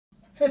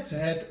head to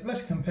head,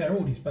 let's compare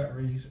all these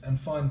batteries and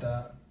find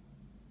out,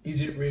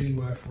 is it really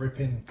worth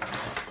ripping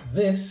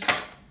this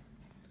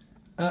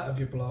out of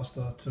your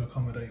blaster to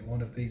accommodate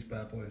one of these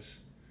bad boys?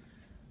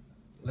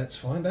 Let's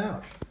find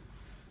out.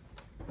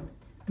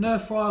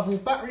 Nerf Rival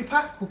battery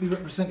pack will be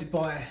represented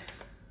by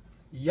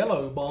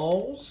yellow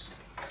balls,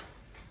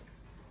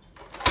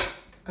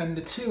 and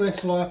the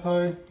 2S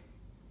lipo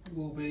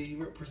will be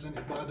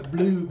represented by the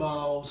blue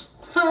balls.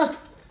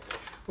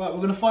 Right, we're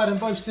going to fire them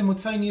both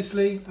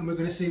simultaneously and we're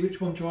going to see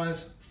which one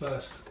dries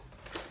first.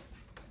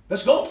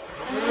 Let's go!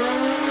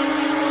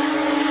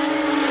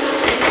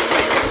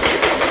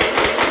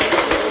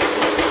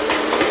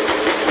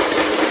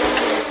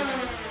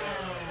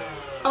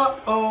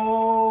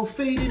 Uh-oh,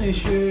 feeding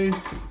issue.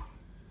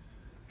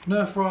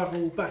 Nerf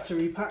Rival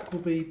battery pack will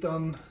be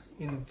done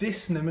in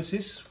this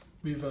Nemesis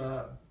with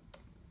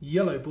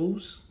yellow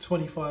balls,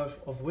 25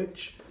 of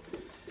which,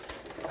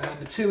 and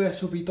the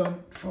 2S will be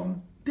done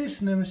from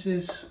this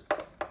Nemesis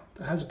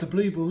that has the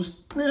blue balls.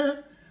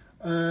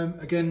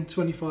 Again,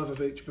 25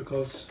 of each,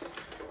 because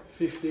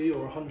 50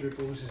 or 100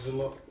 balls is a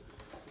lot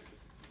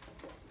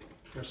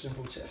for a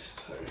simple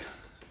test. So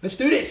let's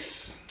do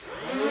this.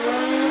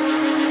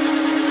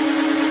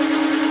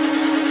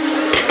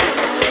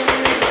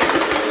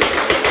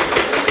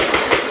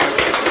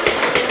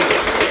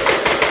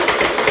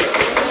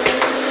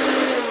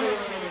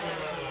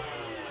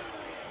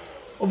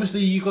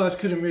 Obviously you guys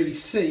couldn't really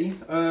see,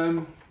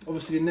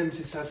 obviously the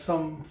Nemesis has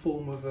some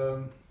form of,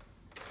 well,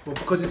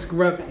 because it's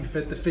gravity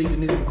fed, the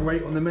feeding isn't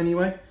great on them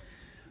anyway.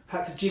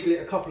 Had to jiggle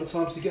it a couple of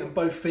times to get them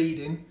both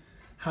feeding.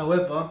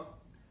 However,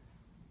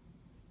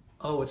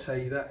 I would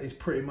say that is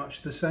pretty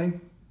much the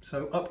same.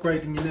 So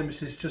upgrading your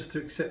Nemesis just to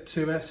accept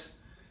 2S,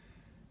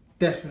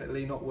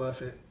 definitely not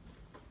worth it.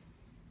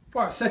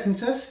 Right, second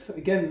test,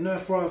 again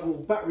Nerf Rival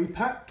battery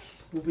pack,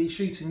 will be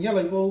shooting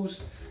yellow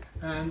balls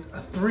and a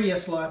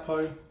 3S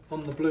lipo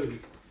on the blue.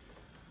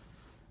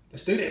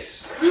 Let's do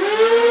this.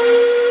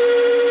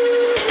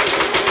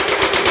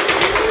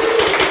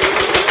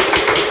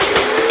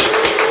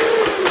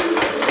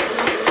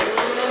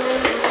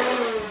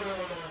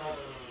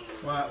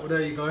 Right, well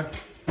there you go.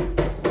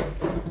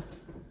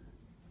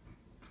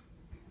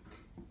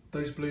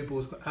 Those blue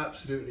balls got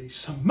absolutely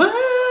smashed.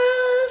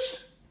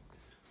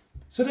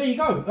 So there you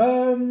go.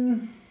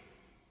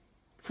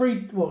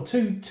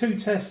 Two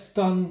tests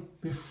done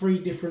with 3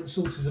 different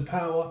sources of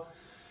power.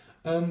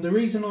 The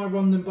reason I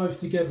run them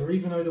both together,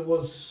 even though it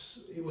was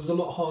a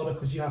lot harder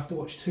because you have to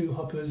watch 2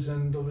 hoppers,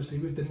 and obviously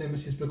with the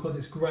Nemesis, because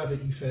it's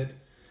gravity fed,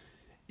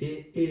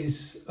 it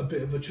is a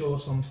bit of a chore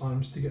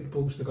sometimes to get the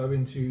balls to go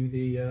into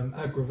the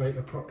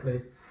aggravator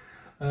properly.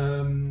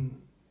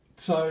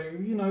 So,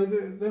 you know,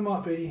 there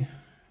might be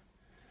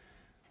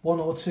 1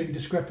 or 2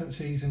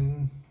 discrepancies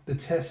in the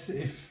test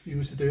if you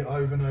was to do it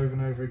over and over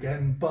and over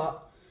again,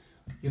 but,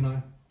 you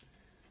know,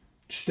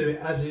 just do it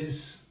as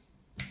is.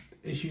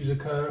 Issues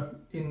occur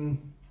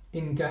in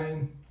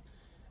game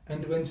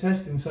end-to-end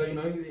testing, so you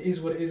know it is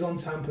what it is,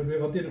 untampered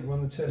with. I didn't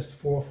run the test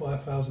 4,000 or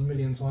 5,000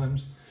 million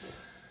times,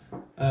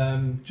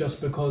 just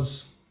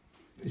because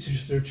it's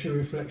just a true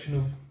reflection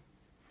of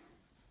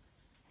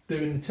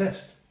doing the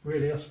test,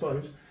 really, I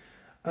suppose.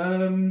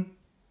 The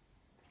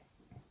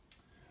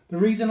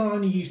reason I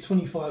only used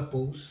 25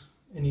 balls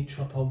in each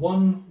hopper,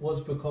 one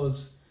was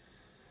because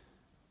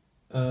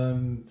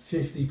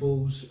 50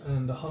 balls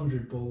and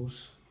 100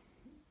 balls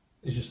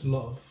is just a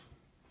lot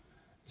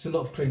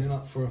of cleaning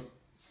up for a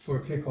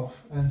kickoff,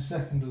 and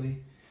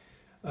secondly,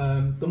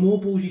 the more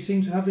balls you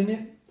seem to have in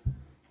it,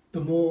 the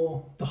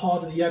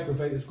harder the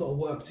aggravator's got to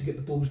work to get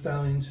the balls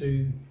down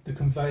into the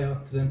conveyor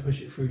to then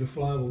push it through the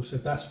flywheel. So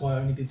that's why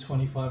I only did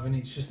 25 in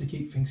each, just to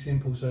keep things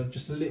simple. So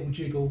just a little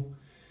jiggle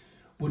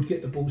would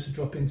get the balls to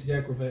drop into the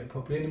aggravator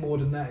properly. Any more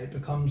than that, it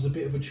becomes a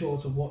bit of a chore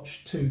to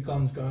watch 2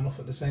 guns going off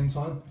at the same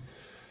time.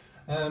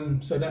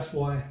 So that's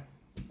why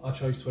I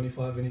chose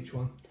 25 in each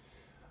one.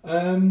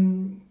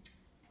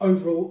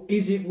 Overall,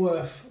 is it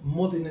worth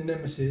modding the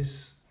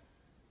Nemesis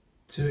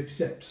to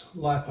accept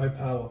lipo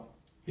power?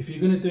 If you're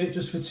going to do it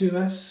just for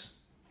 2S,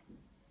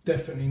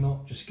 definitely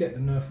not. Just get the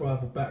Nerf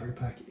Rival battery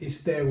pack.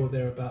 It's there or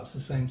thereabouts the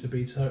same, to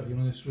be totally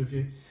honest with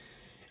you.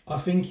 I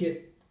think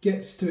it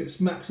gets to its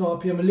max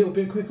RPM a little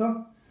bit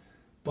quicker,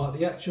 but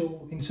the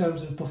actual, in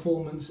terms of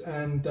performance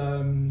and I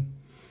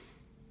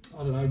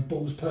don't know,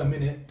 balls per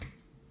minute,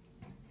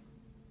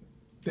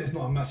 there's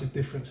not a massive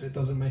difference. It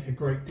doesn't make a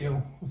great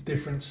deal of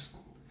difference.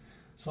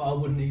 So I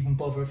wouldn't even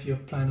bother if you're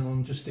planning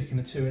on just sticking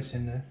a 2S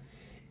in there.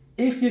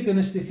 If you're going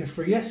to stick a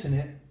 3S in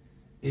it,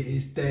 it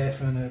is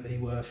definitely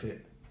worth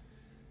it.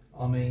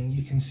 I mean,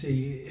 you can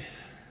see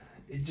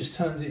it just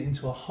turns it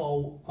into a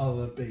whole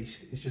other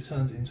beast. It just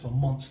turns it into a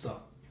monster.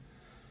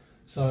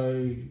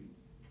 So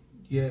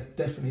yeah,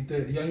 definitely do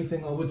it. The only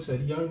thing I would say,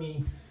 the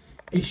only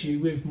issue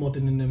with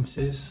modding the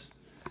Nemesis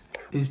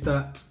is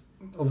that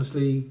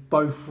obviously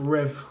both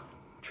rev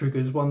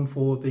triggers, one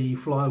for the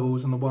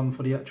flywheels and the one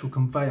for the actual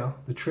conveyor,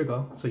 the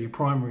trigger, so your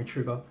primary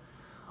trigger,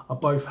 are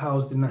both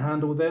housed in the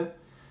handle there,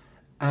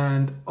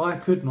 and I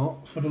could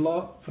not, for the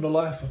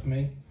life of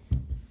me,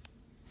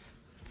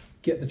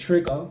 get the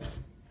trigger,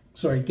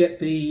 sorry, get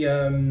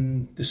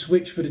the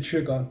switch for the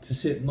trigger to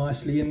sit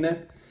nicely in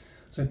there.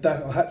 So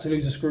that I had to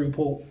lose a screw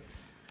port,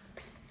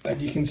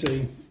 and you can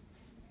see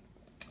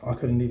I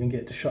couldn't even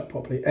get it to shut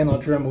properly, and I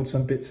dremeled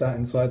some bits out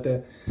inside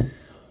there.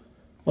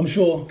 I'm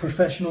sure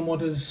professional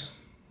modders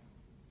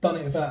done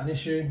it without an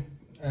issue,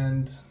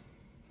 and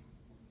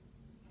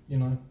you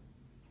know,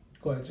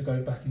 got it to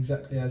go back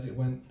exactly as it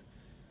went.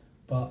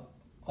 But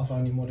I've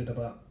only modded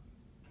about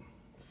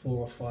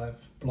 4 or 5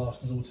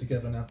 blasters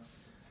altogether now,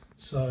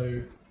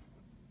 so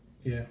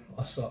yeah,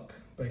 I suck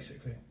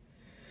basically.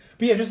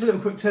 But yeah, just a little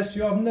quick test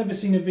view. I've never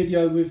seen a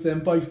video with them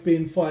both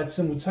being fired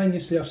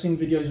simultaneously. I've seen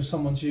videos where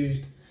someone's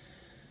used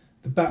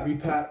the battery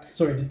pack,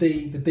 sorry,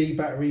 the D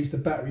batteries, the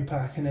battery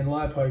pack, and then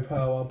lipo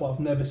power, but I've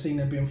never seen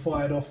them being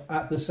fired off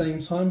at the same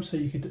time, so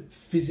you could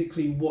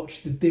physically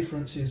watch the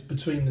differences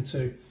between the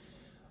two.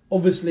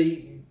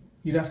 Obviously,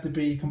 you'd have to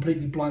be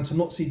completely blind to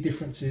not see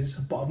differences,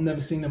 but I've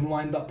never seen them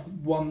lined up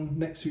one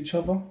next to each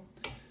other.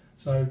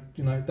 So,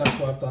 you know, that's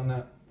why I've done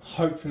that.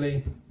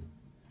 Hopefully,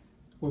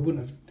 we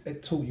wouldn't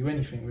have taught you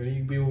anything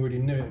really, we already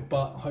knew it,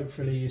 but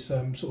hopefully it's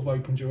sort of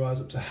opened your eyes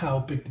up to how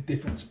big the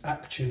difference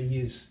actually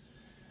is,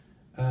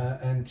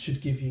 and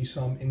should give you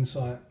some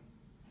insight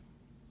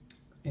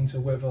into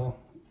whether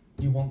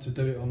you want to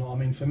do it or not. I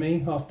mean, for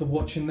me, after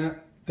watching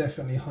that,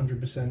 definitely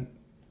 100%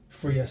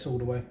 3S all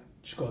the way.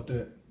 Just got to do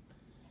it.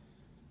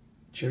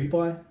 Cheery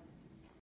bye.